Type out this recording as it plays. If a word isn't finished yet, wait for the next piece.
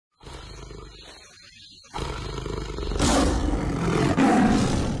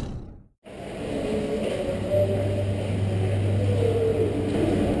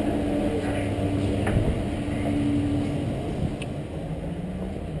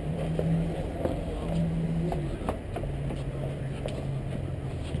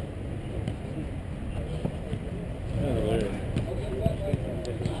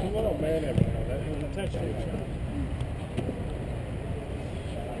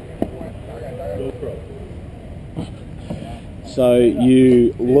So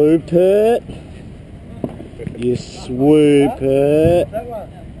you loop it, you swoop it,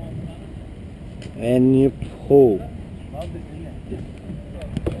 and you pull.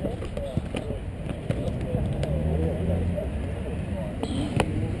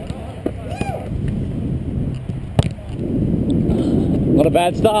 Not a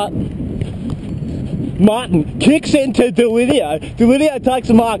bad start. Martin kicks into Delidio. Delidio takes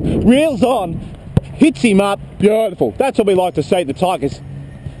the mark, reels on, hits him up. Beautiful. That's what we like to see at the Tigers.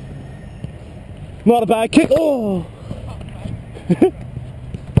 Not a bad kick. Oh!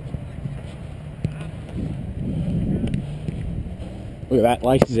 Look at that,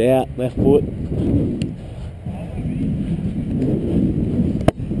 laces out, left foot.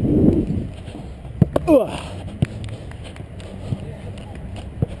 Ugh.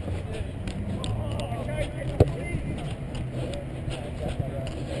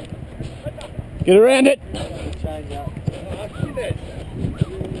 Get around it.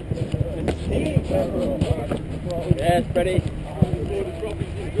 Yes, buddy.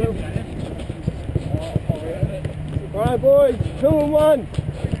 Alright boys, 2 and 1.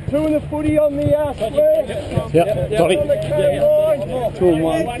 2 in the footy on the square. Yep, got it. 2 and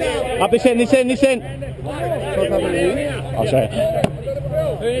 1. Up this end, this end, this end. I'll show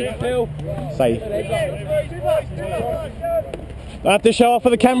you. Say. I have to show off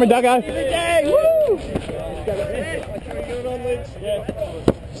for the camera, Duggo.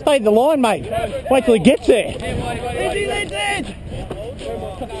 Stay the line, mate. Wait till he gets there.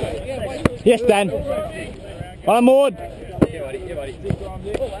 Yes, Dan. One more.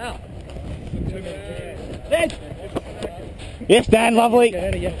 Yes, Dan, lovely.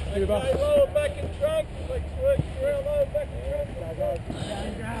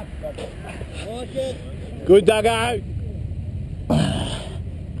 Good, Duggo.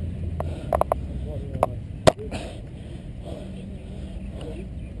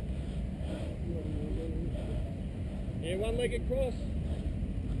 Yeah, one-legged cross.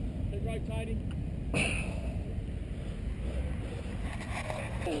 Keep rotating.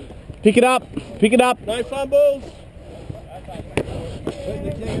 Pick it up. Pick it up. No fumbles.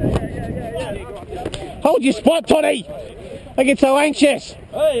 Hold your spot, Toddy. I get so anxious.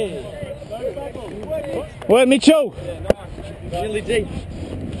 Hey. Well, Mitchell. Really deep.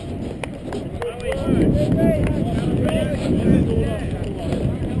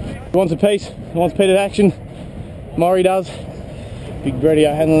 He wants a piece. He wants Peter action. Murray does. Big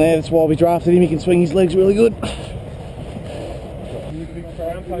Bredio handling there. That's why we drafted him. He can swing his legs really good.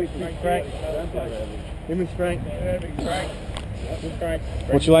 Him and Frank.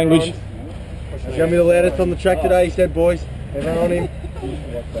 What's your language? He's going to be the loudest on the track today, he said, boys. Everyone on him.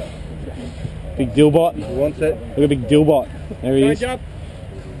 Big Dillbot. He wants it. Look at big Dillbot. There he is.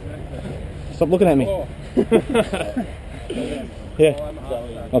 Stop looking at me. Yeah,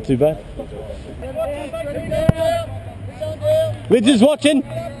 not too bad. Lids is watching.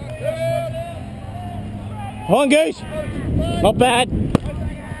 Come on, Goose. Not bad.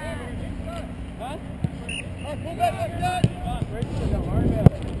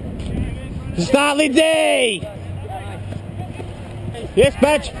 Start, Lindsay. Yes,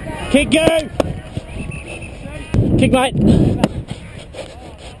 Batch. Kick, go. Kick, mate.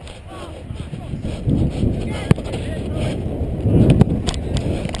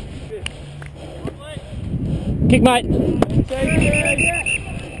 Kick, mate.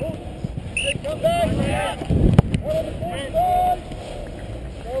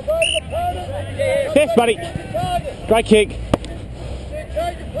 Yes, buddy. Great kick.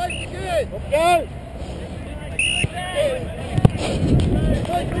 Go.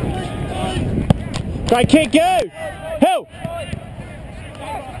 Great kick, go. Hill.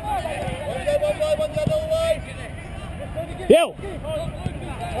 Hill.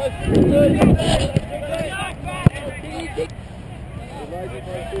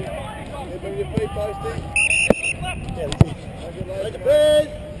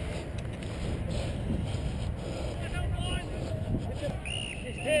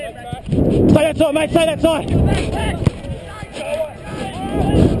 Stay that side, mate, stay that side.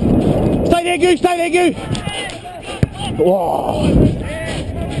 Stay there, Goose, stay there, Goose. Whoa.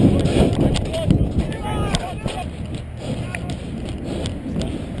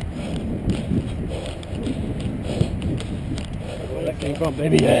 Come on,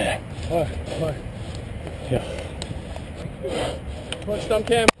 baby, yeah. Yeah. Come on, stump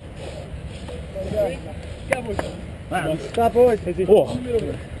cam. Start, boys. Oh,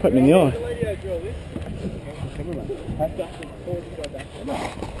 put me in the eye.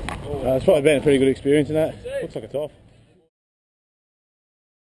 It's probably been a pretty good experience in that. Looks like it's off.